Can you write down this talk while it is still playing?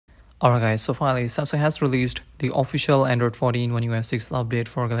Alright guys, so finally Samsung has released the official Android 14 One UI 6 update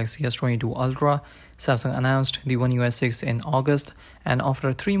for Galaxy S22 Ultra. Samsung announced the One UI 6 in August, and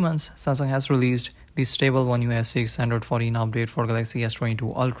after 3 months, Samsung has released the stable One UI 6 Android 14 update for Galaxy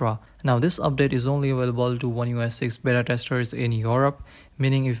S22 Ultra. Now this update is only available to One UI 6 beta testers in Europe,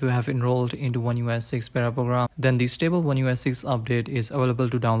 meaning if you have enrolled into One UI 6 beta program, then the stable One UI 6 update is available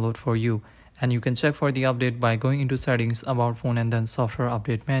to download for you. And you can check for the update by going into settings, about phone, and then software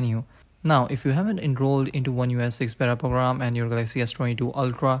update menu. Now if you haven't enrolled into One UI 6 beta program and your Galaxy S22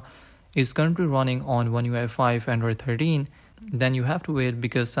 Ultra is currently running on One UI 5 Android 13, then you have to wait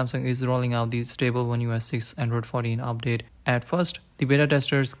because Samsung is rolling out the stable One UI 6 Android 14 update. At first, the beta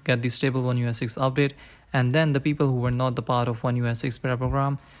testers get the stable One UI 6 update, and then the people who were not the part of One UI 6 beta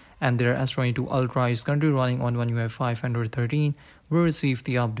program and their S22 Ultra is currently running on One UI 5 Android 13 will receive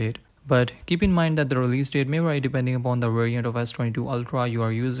the update. But keep in mind that the release date may vary depending upon the variant of S22 Ultra you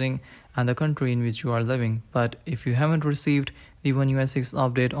are using and the country in which you are living. But if you haven't received the One UI 6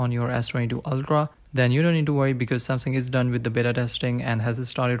 update on your S22 Ultra, then you don't need to worry because Samsung is done with the beta testing and has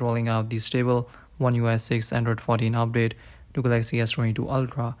started rolling out the stable One UI 6 Android 14 update to Galaxy S22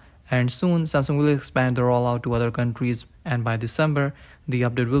 Ultra. And soon Samsung will expand the rollout to other countries, and by December, the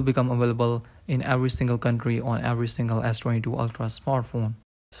update will become available in every single country on every single S22 Ultra smartphone.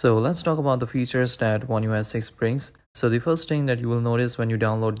 So let's talk about the features that One UI 6 brings. So the first thing that you will notice when you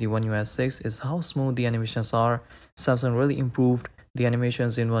download the One UI 6 is how smooth the animations are. Samsung really improved the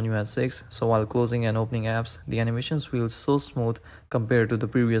animations in One UI 6. So while closing and opening apps, the animations feel so smooth compared to the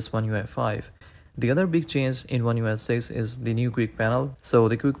previous One UI 5. The other big change in One UI 6 is the new quick panel. So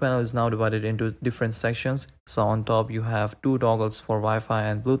the quick panel is now divided into different sections. So on top you have 2 toggles for Wi-Fi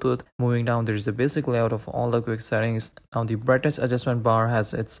and Bluetooth. Moving down there is a basic layout of all the quick settings. Now the brightness adjustment bar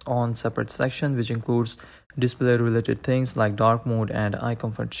has its own separate section which includes display related things like dark mode and eye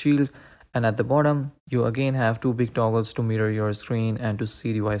comfort shield. And at the bottom you again have 2 big toggles to mirror your screen and to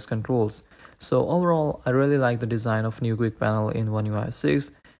see device controls. So overall I really like the design of new quick panel in One UI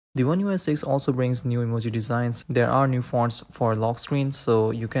 6. The One UI 6 also brings new emoji designs. There are new fonts for lock screen,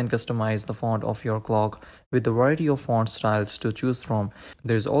 so you can customize the font of your clock with a variety of font styles to choose from.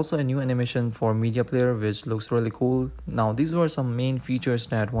 There's also a new animation for media player which looks really cool. Now these were some main features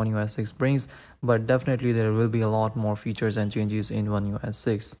that One UI 6 brings, but definitely there will be a lot more features and changes in One UI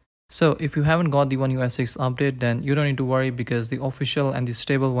 6. So if you haven't got the One UI 6 update, then you don't need to worry because the official and the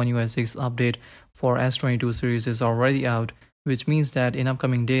stable One UI 6 update for S22 series is already out, which means that in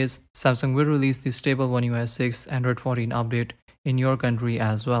upcoming days, Samsung will release the stable One UI 6 Android 14 update in your country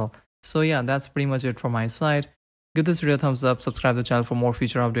as well. So yeah, that's pretty much it from my side. Give this video a thumbs up, subscribe to the channel for more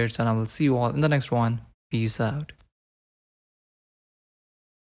future updates, and I will see you all in the next one. Peace out.